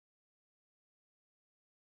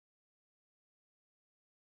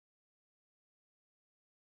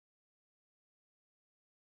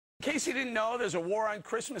case you didn't know, there's a war on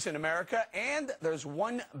Christmas in America, and there's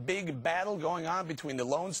one big battle going on between the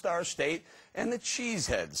Lone Star State and the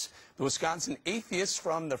Cheeseheads. The Wisconsin atheists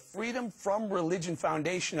from the Freedom from Religion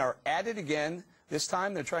Foundation are at it again. This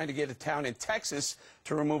time they're trying to get a town in Texas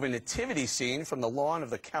to remove a nativity scene from the lawn of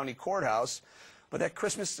the county courthouse. But that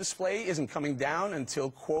Christmas display isn't coming down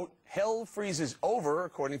until, quote, hell freezes over,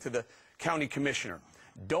 according to the county commissioner.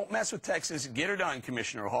 Don't mess with Texas. Get her done,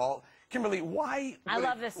 Commissioner Hall. Kimberly, why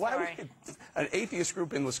would an atheist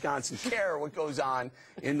group in Wisconsin care what goes on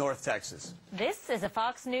in North Texas? This is a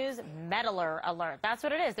Fox News meddler alert. That's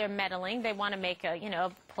what it is. They're meddling. They want to make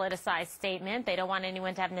a, politicized statement. They don't want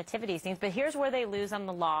anyone to have nativity scenes. But here's where they lose on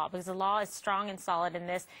the law, because the law is strong and solid in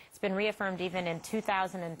this. It's been reaffirmed even in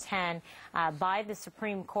 2010 by the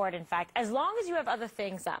Supreme Court, in fact, as long as you have other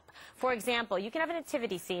things up. For example, you can have a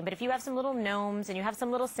nativity scene, but if you have some little gnomes and you have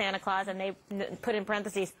some little Santa Claus, and they put in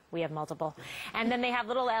parentheses, we have multiple, and then they have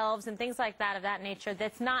little elves and things like that of that nature,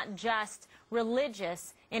 that's not just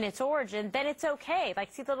religious in its origin, then it's okay.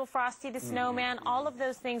 Like, see the little Frosty the Snowman, all of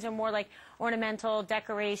those things are more like ornamental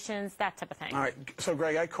decorations, that type of thing. All right, so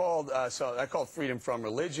Greg, I called Freedom from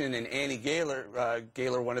Religion, and Annie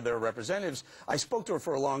Gaylor, one of their representatives, I spoke to her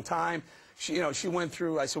for a long time. She went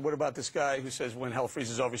through, I said, what about this guy who says when hell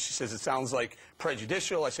freezes over? She says, it sounds like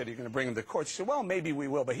prejudicial. I said, are you going to bring him to court? She said, well, maybe we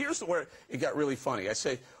will. But here's where it got really funny. I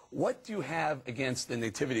said, what do you have against the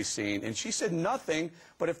nativity scene? And she said, nothing,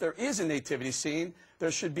 but if there is a nativity scene,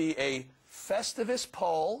 there should be a Festivus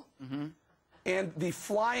pole and the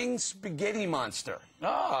flying spaghetti monster.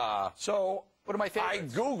 So one of my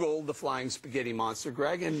favorites. I Googled the flying spaghetti monster,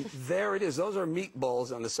 Greg, and there it is. Those are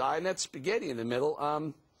meatballs on the side, and that's spaghetti in the middle.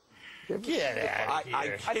 Get out of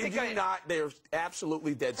here. I kid you not, they're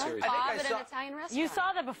absolutely dead serious. Bob at an Italian restaurant. You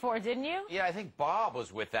saw that before, didn't you? Yeah, I think Bob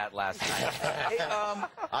was with that last night. Hey,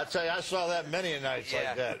 I'll tell you, I saw that many nights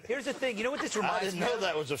like that. Here's the thing. You know what this reminds me of? I didn't know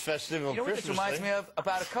that was a festival. You know what this reminds me of?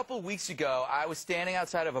 About a couple of weeks ago, I was standing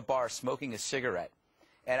outside of a bar smoking a cigarette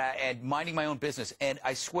and minding my own business. And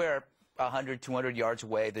I swear, 100, 200 yards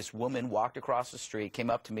away, this woman walked across the street, came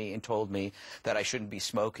up to me and told me that I shouldn't be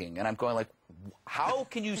smoking. And I'm going like, how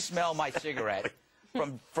can you smell my cigarette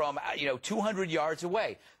from 200 yards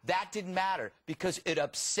away? That didn't matter because it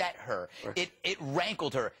upset her. It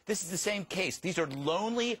rankled her. This is the same case. These are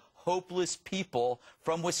lonely, hopeless people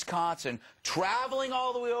from Wisconsin traveling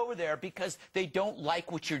all the way over there because they don't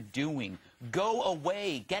like what you're doing. Go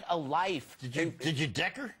away. Get a life. Did you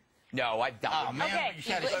deck her? No, I've done. Oh, man, okay,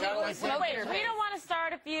 you wait, we don't want to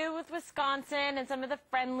start a feud with Wisconsin and some of the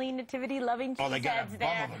friendly, nativity-loving cheeseheads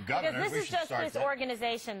there. Because this is just this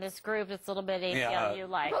organization, this group that's a little bit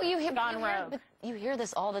ACLU-like. Well, you hear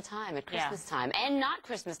this all the time at Christmas time, and not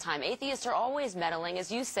Christmas time. Atheists are always meddling, as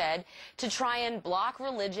you said, to try and block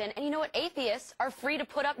religion. And you know what? Atheists are free to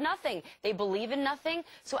put up nothing. They believe in nothing.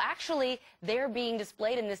 So actually, they're being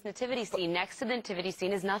displayed in this nativity scene. Next to the nativity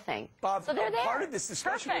scene is nothing. Bob, so they're there. Part of this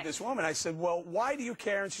discussion with this woman, I said, well, why do you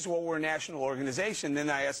care? And she said, well, we're a national organization. Then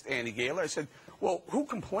I asked Annie Gaylor, I said, well, who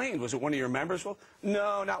complained? Was it one of your members? Well,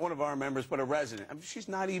 no, not one of our members, but a resident. I mean, she's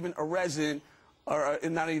not even a resident or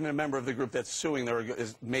not even a member of the group that's suing them or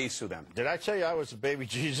may sue them. Did I tell you I was a baby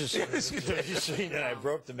Jesus? Yes, you did. And I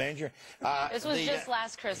broke the manger. This was just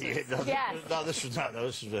last Christmas. No, this was not.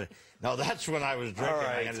 No, that's when I was drinking. Right.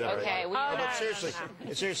 I ended up okay.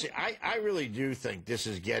 But seriously, I really do think this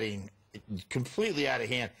is getting completely out of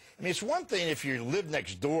hand. I mean, it's one thing if you live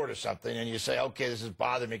next door to something and you say, okay, this is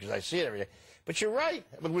bothering me because I see it every day. But you're right.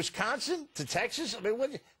 But Wisconsin to Texas, I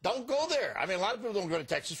mean, don't go there. I mean, a lot of people don't go to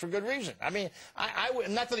Texas for good reason. I mean,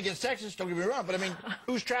 nothing against Texas, don't get me wrong, but I mean,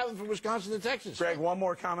 who's traveling from Wisconsin to Texas? Greg, one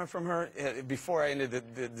more comment from her. Before I ended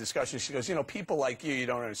the discussion, she goes, people like you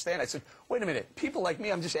don't understand. I said, wait a minute, people like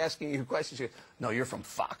me, I'm just asking you questions. She goes, no, you're from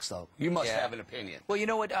Fox, though. You must have an opinion. Well, you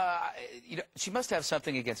know what? She must have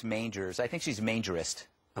something against mangers. I think she's a mangerist.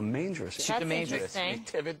 A mangerist? She's a mangerist.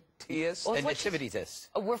 Nativityist? A nativityist.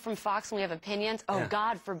 We're from Fox and we have opinions. Oh,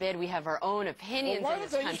 God forbid we have our own opinions in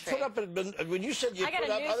this country. When you said you put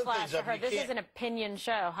up other things up, this is an opinion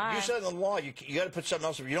show. Hi. You said in the law you got to put something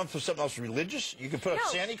else. You don't put something else religious. You can put up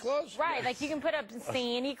Santa Claus. Right, like you can put up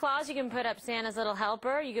Santa Claus. You can put up Santa's little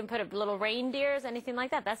helper. You can put up little reindeers, anything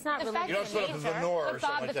like that. That's not religious. You don't put up a menorah or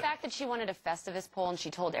something like that. The fact that she wanted a Festivus pole and she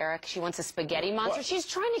told Eric she wants a spaghetti monster. She's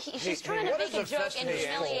trying to make a joke and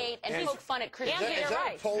humiliate and poke fun at Christians. You're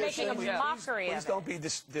right. Making a mockery. Please don't be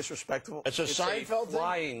disrespectful. It's a Seinfeld thing?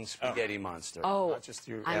 Flying spaghetti monster. Oh, not just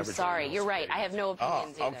your I'm sorry. You're right. I have no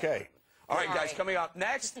opinions either. Okay. All right, guys, coming up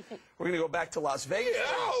next, we're going to go back to Las Vegas.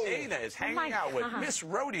 Dana is hanging out with Miss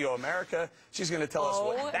Rodeo America. She's going to tell us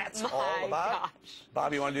what that's all about. Gosh.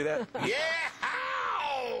 Bob, you want to do that? Yeah!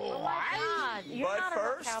 Oh my God, you're But not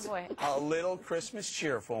first, a cowboy. a little Christmas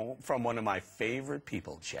cheerful from one of my favorite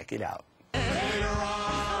people. Check it out. Later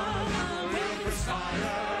on, a little Chris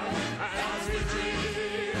Fire.